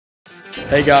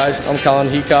Hey guys, I'm Colin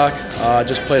Heacock.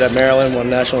 Just played at Maryland, won a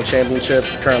national championship.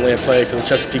 Currently I play for the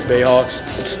Chesapeake Bayhawks.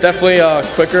 It's definitely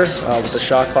quicker with the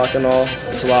shot clock and all.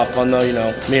 It's a lot of fun though, you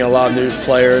know, meeting a lot of new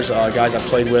players, guys I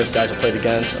played with, guys I played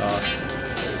against.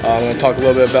 I'm going to talk a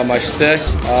little bit about my stick.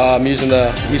 I'm using the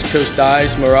East Coast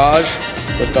Dyes Mirage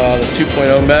with the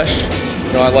 2.0 mesh.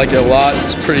 You know, I like it a lot.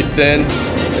 It's pretty thin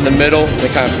in the middle.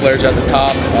 It kind of flares at the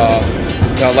top.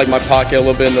 You know, I like my pocket a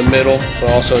little bit in the middle, but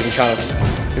also it can kind of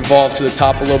evolve to the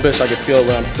top a little bit so I can feel it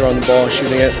when I'm throwing the ball and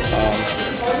shooting it.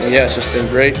 And yeah, it's just been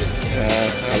great.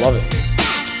 I love it.